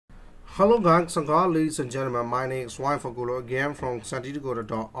Hello guys, ladies and gentlemen, my name is Wife again from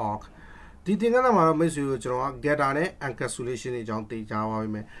santiago.org. The thing that I'm going to Getter And Enculation is on the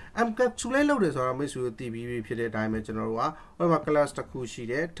Java. Encapsulate is our miss with TV period dimensional or my class to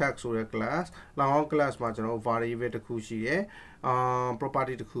Kushi, tax or class, long class marginal, variable to Kushi,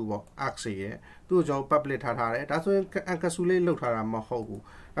 property to Kubo, Axie, do job public Hatare, that's when Encapsulate look at Mahogu.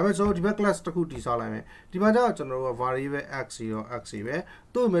 I was so the class to Kuti Salame, the Maja general variable Axie or Axie,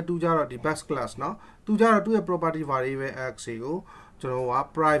 do me two jar the best class now, two jar to a property variable Axio.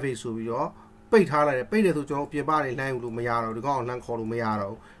 Private ဆိုပြီးတော့ပိတ်ထားလိုက်တယ်ပိတ်တယ်ဆိုကျွန်တော်ပြင်ပနေလှမ်းလို့မရတော့ဒီကောင်လှမ်းခေါ်လို့မရ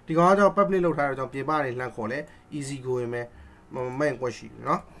တော့ဒီကောင်ကကျွန်တော် public လုပ်ထားတော့ကျွန်တော်ပြင်ပနေလှမ်းခေါ်လဲ easy going ပဲမဲ့ကွက်ရှိပြီเ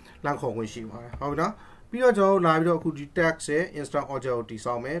นาะလှမ်းခေါ်ခွင့်ရှိပါတယ်ဟုတ်ပြီเนาะပြီးတော့ကျွန်တော်လာပြီးတော့အခုဒီ tag ရဲ့ instant object ကိုတိ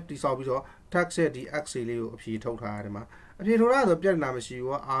စောက်မယ်တိစောက်ပြီးတော့ tag ရဲ့ဒီ axis လေးကိုအဖြေထုတ်ထားရတယ်မှာအဖြေထုတ်တာဆိုပြဿနာမရှိ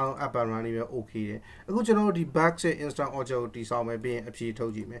ဘူးအားလုံး up and running ပဲ okay တယ်အခုကျွန်တော်တို့ဒီ back ရဲ့ instant object ကိုတိစောက်မယ်ပြီးရင်အဖြေထု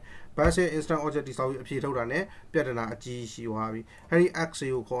တ်ကြည့်မယ် back ရဲ့ instant object တိစောက်ပြီးအဖြေထုတ်တာ ਨੇ ပြဿနာအကြီးရှိသွားပြီအဲဒီ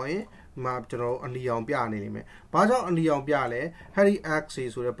axis ကိုခေါ်ရင်မှာကျွန်တော်တို့အနီအောင်ပြနေလိမ့်မယ်ဘာကြောင့်အနီအောင်ပြလဲအဲဒီ axis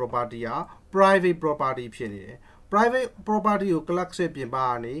ဆိုတဲ့ property က private property ဖြစ်နေတယ် private property ကို class ရဲ့ပြင်ပက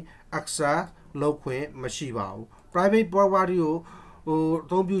နေ access လုပ်ခွင့်မရှိပါဘူး private property ကိုအ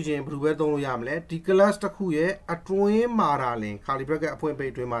သုံးပြုခြင်းဘယ်လိုပဲသုံးလို့ရမလဲဒီ class တစ်ခုရဲ့အတွင်းမှာတာလင် curly bracket အဖွင့်ပိ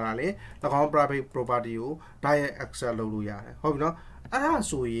တ်အတွင်းမှာတာလင်၎င်း private property ကို direct access လုပ်လို့ရတယ်ဟုတ်ပြီနော်အဲ့ဒါ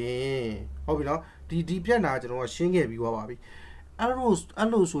ဆိုရင်ဟုတ်ပြီနော်ဒီပြက်နာကျွန်တော်ကရှင်းခဲ့ပြီးသွားပါပြီအဲ့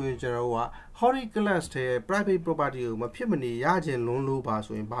လိုဆိုရင်ကျွန်တော်က hori class တဲ့ private property ကိုမဖြစ်မနေရခြင်းလုံးလို့ပါ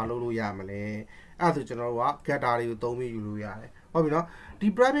ဆိုရင်ဘာလုပ်လို့ရမလဲအဲ့ဒါဆိုကျွန်တော်က getter တွေကိုသုံးပြီးယူလို့ရတယ်ဟုတ်ပြီနော်ဒီ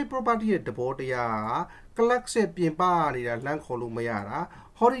private property ရဲ့သဘောတရားက class ရဲ့ပြင်ပနေတာလှမ်းခေါ်လို့မရတာ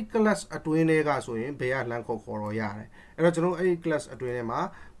hori class အတွင်းတွေကဆိုရင်ဘယ်ကလှမ်းခေါ်တော့ရတယ်အဲ့တော့ကျွန်တော်အဲ့ဒီ class အတွင်းထဲမှာ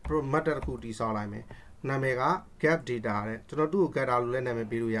method တစ်ခုတည်ဆောက်လိုက်မယ်နာမည်က get data တဲ့ကျွန်တော်သူ့ကို getter လို့လည်းနာမည်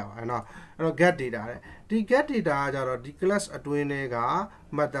ပေးလို့ရပါတယ်เนาะအဲ့တော့ get data တဲ့ဒီ get data ကကြတော့ဒီ class အတွင်းတွေက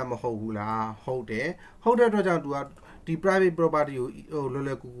method မဟုတ်ဘူးလားဟုတ်တယ်ဟုတ်တဲ့အတွက်ကြောင့်သူကဒီ private property ကိုလွယ်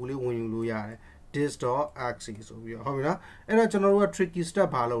လွယ်ကူကူလေးဝင်ယူလို့ရတယ် this.axis ဆိုပြီးတော့ဟုတ်ပြီနော်အဲ့တော့ကျွန်တော်တို့က tricky step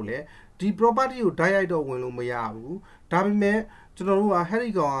ဘာလုပ်လဲဒီ property ကို direct တော့ဝင်လို့မရဘူးဒါပေမဲ့ကျွန်တော်တို့က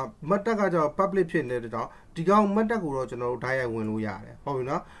header ကောင်က method ကကြောင့် public ဖြစ်နေတဲ့ကြောင့်ဒီကောင် method ကိုတော့ကျွန်တော်တို့ direct ဝင်လို့ရတယ်ဟုတ်ပြီ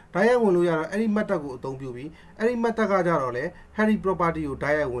နော် direct ဝင်လို့ရတော့အဲ့ဒီ method ကိုအသုံးပြုပြီးအဲ့ဒီ method ကကြတော့လေ header property ကို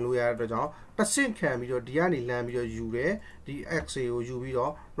direct ဝင်လို့ရတဲ့အတွက်ကြောင့်တစ်ဆင့်ခံပြီးတော့ဒီကနေလမ်းပြီးတော့ယူတယ်ဒီ axis ကိုယူပြီး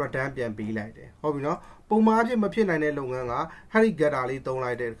တော့ return ပြန်ပေးလိုက်တယ်ဟုတ်ပြီနော်ပုံမှန်အဖြစ်မဖြစ်နိုင်တဲ့လုပ်ငန်းက header getter လေးသုံး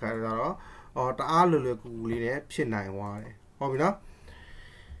လိုက်တဲ့အခါကျတော့တအားလွယ်လွယ်ကူကူလေးနဲ့ဖြစ်နိုင်သွားတယ်ဟုတ်ပြီနော်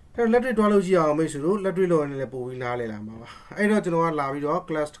အဲ့တော့လက်တွေ့တွားလို့ကြည့်အောင်မိတ်ဆွေတို့လက်တွေ့လို့လည်းပို့ပြီးနားလည်လာမှာပါအဲ့တော့ကျွန်တော်ကလာပြီးတော့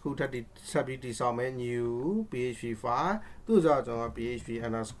class တစ်ခုထပ်ဆက်ပြီးတည်ဆောက်မယ် new php file သူ့ကြောင့်ကျွန်တော်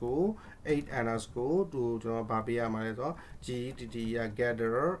php_8_ သူကျွန်တော်ဗာပေးရမှာလဲဆိုတော့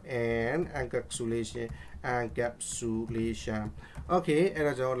getter and encapsulation okay အဲ့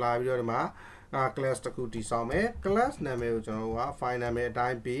တော့ကျွန်တော်လာပြီးတော့ဒီမှာclass တစ်ခုတည်ဆောက်မယ် class နာမည်ကိုကျွန်တော်က file နာမည်အတို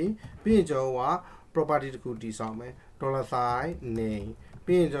င်းပြီးရင်ကျွန်တော်က property တစ်ခုတည်ဆောက်မယ် $sign name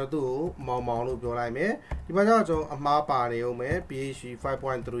ပြီးရင်ကျွန်တော်သူ့ကိုမောင်လို့ပြောလိုက်မယ်ဒီမှာကျတော့ကျွန်တော်အမှားပါနေအောင်မယ် php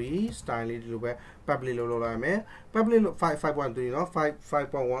 5.3 style လေးဒီလိုပဲ public လုပ်လိုက်မယ် public 5.3 เนาะ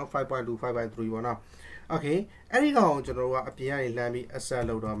 5.1 5.2 5.3 ပေါ့နော် okay အဲ့ဒီကောင်ကိုကျွန်တော်တို့ကအပြင်ကနေလှမ်းပြီး asset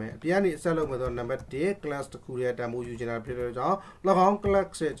လုပ်တော့မယ်အပြင်ကနေ asset လုပ်မယ်ဆိုတော့ number 1 class တစ်ခုရဲ့တန်ဖိုးယူချင်တာဖြစ်တဲ့ကြောင့်၎င်း class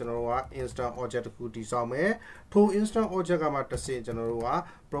ရဲ့ကျွန်တော်တို့က instant object တစ်ခုတည်ဆောက်မယ်ထို instant object ကမှတစ်ဆင့်ကျွန်တော်တို့က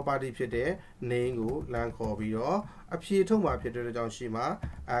property ဖြစ်တဲ့ name ကိုလမ်းခေါ်ပြီးတော့အဖြေထုတ်မှာဖြစ်တဲ့ကြောင့်ရှိမှာ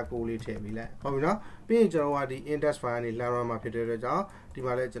echo လေးထည့်ပြီးလိုက်ဟုတ်ပြီနော်ပြီးရင်ကျွန်တော်ကဒီ index file ကနေလမ်းရမှာဖြစ်တဲ့ကြောင့်ဒီ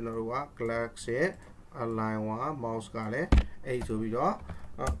မှာလည်းကျွန်တော်တို့က class ရဲ့ align 1 mouse ကလည်းအဲ့ဆိုပြီးတော့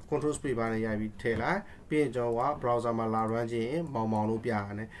control space bar နဲ့ရိုက်ပြီးထည့်လိုက်ပြီးရင်ကျွန်တော်က browser မှာလာ run ခြင်းမောင်လို့ပြရ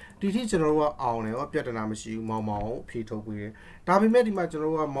တယ်ဒီထိကျွန်တော်တို့ကအောင်တယ်ရောပြဿနာမရှိဘူးမောင်ကိုဖြေထုတ်ပေးတယ်ဒါပေမဲ့ဒီမှာကျွန်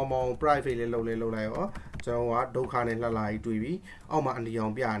တော်တို့ကမောင် private လေးလုပ်လိုက်ရောကျွန်တော်ကဒုက္ခနဲ့လှလာကြီးတွေ့ပြီးအောက်မှာအနီအော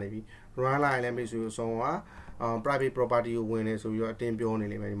င်ပြနေပြီ run လိုက်ရင်လည်းမိတ်ဆွေအဆုံးကprivate property ကိုဝင်နေဆိုပြီးတော့အတင်းပြောနေ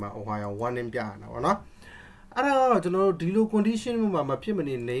လိမ့်မယ်ဒီမှာ Ohio warning ပြရတာပေါ့နော်အဲ့တော့ကျွန်တော်တို့ဒီလို condition မှာမဖြစ်မ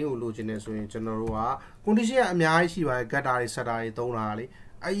နေ name ကိုလိုချင်နေဆိုရင်ကျွန်တော်တို့က condition ကအများကြီးရှိပါတယ် getter တွေ setter တွေသုံးတာလေ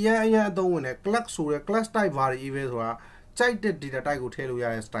အရင်အသုံးဝင်တယ် class ဆိုတဲ့ class type variable ဆိုတာကြိုက်တဲ့ data type ကိုထည့်လို့ရ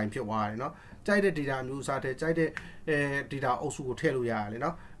တဲ့ style ဖြစ်သွားတယ်เนาะကြိုက်တဲ့ data အမျိုးအစားထည့်ကြိုက်တဲ့data အုပ်စုကိုထည့်လို့ရတယ်လေเน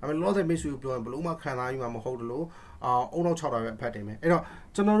าะဒါပေမဲ့ loss မိတ်ဆွေကိုပြောရင်ဘလို့မှခံစားရမှာမဟုတ်တလို့အုံနောက်6တာပဲအဖတ်တင်မယ်အဲ့တော့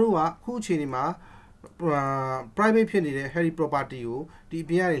ကျွန်တော်တို့ကအခုအချိန်ဒီမှာprivate ဖြစ်နေတဲ့ header property ကိုဒီအ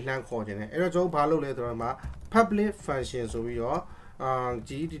ပြင်ကနေလှမ်းခေါ်ခြင်းတယ်အဲ့တော့ကျွန်တော်ဘာလုပ်လဲဆိုတော့မှာ public function ဆိုပြီးတော့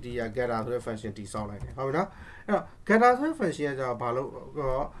getter ဆိုတဲ့ function တည်ဆောက်လိုက်တယ်ဟုတ်ပြီနော်အဲ့တော့ getter ဆိုတဲ့ function ကကျတော့ဘာလို့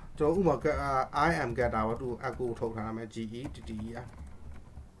ကျွန်တော်ဥပမာ I am getter ကိုသူ echo ထုတ်ထားမယ် getter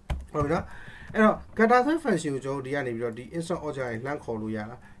ဟုတ်ပြီနော်အဲ့တော့ getter ဆိုတဲ့ function ကိုကျွန်တော်ဒီကနေပြီးတော့ဒီ instant object ကိုလှမ်းခေါ်လို့ရ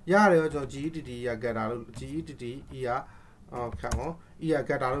တာရတယ်ရောကျွန်တော် gett ရ getter လို့ gett ရခံဟော e ရ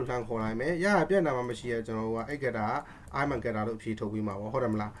getter လို့လှမ်းခေါ်လိုက်မယ်ရရပြက်နာမှမရှိရကျွန်တော်ကအဲ့ getter က I'm a getter လို့အဖြေထုတ်ပြီးမှာပေါ့ဟုတ်တ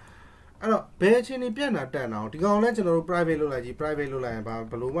ယ်မလားအဲ့တော့ဘယ်အချိန်နေပြက်နာတက်အောင်ဒီကောင်လည်းကျွန်တော်တို့ private လုပ်လိုက်ကြီး private လုပ်လိုက်ရင်ဘာ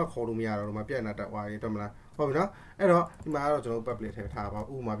ဘလို့မှခေါ်လို့မရတော့ဒီမှာပြက်နာတက်သွားပြီဟုတ်မလားဟုတ်ပြီနော်အဲ့တော့ဒီမှာကတော့ကျွန်တော် public ထည့်ထားပါ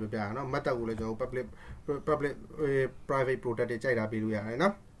ဥပမာပြောပြရအောင်နော် method ကိုလည်းကျွန်တော် public private protect တွေကြိုက်တာပေးလို့ရတယ်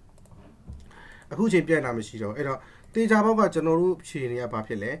နော်အခုချိန်ပြက်နာမရှိတော့အဲ့တော့တေချာဘောက်ကကျွန်တော်တို့ဖြေနေရဘာ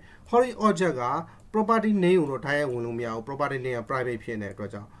ဖြစ်လဲ Hori object က property name ကိုတော့တိုင်းရဝင်လို့မရဘူး property name က private ဖြစ်နေတဲ့အတွ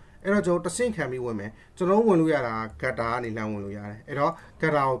က်ကြောင့်အဲ့တော့ကျွန်တော်တဆင့်ခံပြီးဝင်မယ်ကျွန်တော်ဝင်လို့ရတာ getter ကနေလှမ်းဝင်လို့ရတယ်အဲ့တော့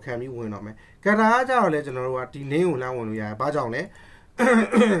getter ကိုခံပြီးဝင်တော့မယ် getter ကကြတော့လေကျွန်တော်တို့ကဒီ name ကိုလှမ်းဝင်လို့ရတယ်ဘာကြောင့်လဲ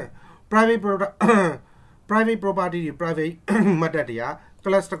private property တွေ private method တွေက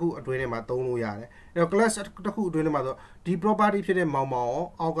class တစ်ခုအတွင်းထဲမှာသုံးလို့ရတယ်အဲ့တော့ class တစ်ခုအတွင်းထဲမှာဆိုဒီ property ဖြစ်တဲ့မောင်မောင်ရော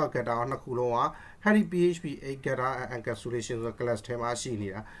အောက်က getter နှစ်ခုလုံးက Harry PHP Getter And Enculation ဆိုတဲ့ class ထဲမှာရှိနေ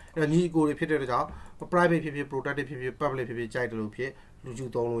တာအဲ့တော့ညီအကိုတွေဖြစ်တဲ့ကြောင့် private ဖြစ်ဖြစ် protected ဖြစ်ဖြစ် public ဖြစ်ဖြစ်ကြိုက်တယ်လို့ဖြစ်လူကျူ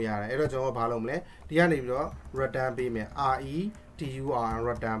သုံးလို့ရတယ်အဲ့တော့ကျွန်တော်ဘာလုပ်မလဲဒီကနေပြီးတော့ return ပေးမယ် return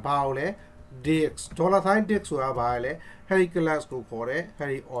return ဘာလို့လဲ dix $dix ဆိုတာဘာလဲ Harry class ကိုခေါ်တယ်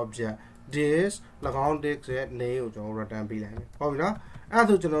Harry object dix ၎င်း dix ရဲ့ name ကိုကျွန်တော် return ပေးလိုက်မယ်ဟုတ်ပြီနော်အဲ့ဒါ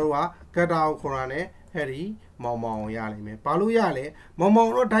ဆိုကျွန်တော်တို့က getter ကိုခေါ်တာနဲ့ Harry မောင်မောင်ရလိမ့်မယ်ဘာလို့ရလဲမောင်မောင်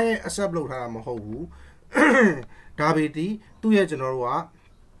တော့တိုင်းရဲ့ accept လုပ်ထားတာမဟုတ်ဘူးဒါပေတိသူ့ရဲ့ကျွန်တော်တို့က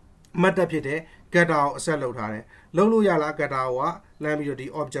method ဖြစ်တဲ့ getter ကို accept လုပ်ထားတယ်လုပ်လို့ရလား getter ကိုလမ်းပြီးတော့ဒီ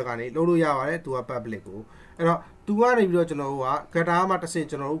object ကနေလုပ်လို့ရပါတယ်သူက public ကိုအဲ့တော့သူကနေပြီးတော့ကျွန်တော်တို့က getter မှာတစ်ဆင့်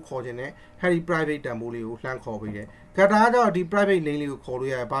ကျွန်တော်တို့ခေါ်ခြင်းနဲ့ Harry private တန်ဖိုးလေးကိုလှမ်းခေါ်ပေးတယ် getter ကဒီ private name လေးကိုခေါ်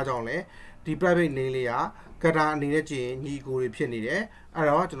လို့ရတယ်ဘာကြောင့်လဲဒီ private name လေးက getter အနေနဲ့ကြည့်ရင်ညီကိုတွေဖြစ်နေတယ်အဲ့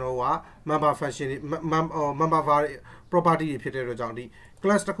တော့ကျွန်တော်တို့က member function တွေ member property တွေဖြစ်တဲ့အတွက်ကြောင့်ဒီ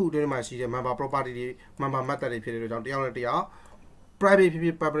class တစ်ခုအတွင်းမှာရှိတဲ့ member property တွေ member method တွေဖြစ်တဲ့အတွက်ကြောင့်တယောက်နဲ့တယောက် private ဖြစ်ဖြ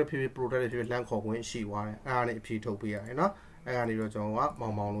စ် public ဖြစ်ဖြစ် protected ဖြစ်ဖြစ်လှမ်းခေါ်ခွင့်ရှိသွားတယ်အဲ့ဒါနဲ့အဖြေထုတ်ပေးရတယ်နော်အဲ့ဒါနေတော့ကျွန်တော်ကမော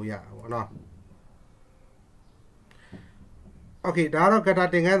င်မောင်လို့ရတာပေါ့နော် Okay ဒါကတော့ getter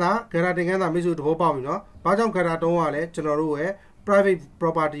တင်ခန်းသာမိတ်ဆွေသဘောပေါက်ပြီနော်ဘာကြောင့် getter တုံးရလဲကျွန်တော်တို့ရဲ့ private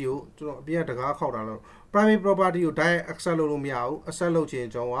property ကိုကျွန်တော်အပြင်ကတကားခောက်တာလို့ private property ကို direct access လုပ်လို့မရဘူး access လုပ်ချင်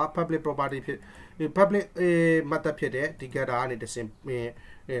ကျွန်တော်က public property ဖြစ် public method ဖြစ်တဲ့ဒီ getter ကနေတစ်ဆင့်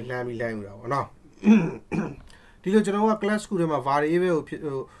လှမ်းပြီးလှမ်းယူတာပေါ့နော်ဒီလိုကျွန်တော်က class ခုထဲမှာ variable ကိုဖြစ်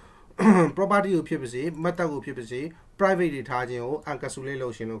property ကိုဖြစ်ပါစေ method ကိုဖြစ်ပါစေ private တွေထားခြင်းကို encapsulate လု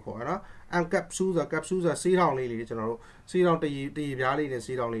ပ်ရှင်လို့ခေါ်ရနော် encapsule ဆိုတာ capsule ဆိုတာစေးထောင်လေးတွေကျွန်တော်တို့စေးထောင်တည်ပြားလေးနဲ့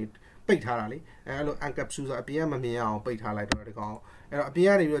စေးထောင်လေးပိတ်ထားတာလေအဲ့လို encapsule ဆိုတာအပြင်ကမမြင်ရအောင်ပိတ်ထားလိုက်တော့ဒီကောင်အဲ့တော့အပြင်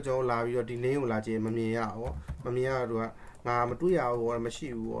ကနေပြီးတော့ကျွန်တော်လာပြီးတော့ဒီ name ကိုလာခြင်းမမြင်ရအောင်မမြင်ရတော့ငါမတွေ့ရဘူးဘောမရှိ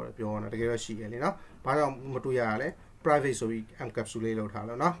ဘူးဘောပြောနေတာတကယ်တော့ရှိတယ်လေနော်ဘာကြောင့်မတွေ့ရရလဲ private ဆိုပြီး encapsulate လုပ်ထား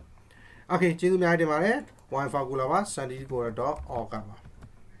လို့နော် Okay ကျေးဇူးများတင်ပါတယ် Wi-Fi ကိုလာပါ sandy.org ပါ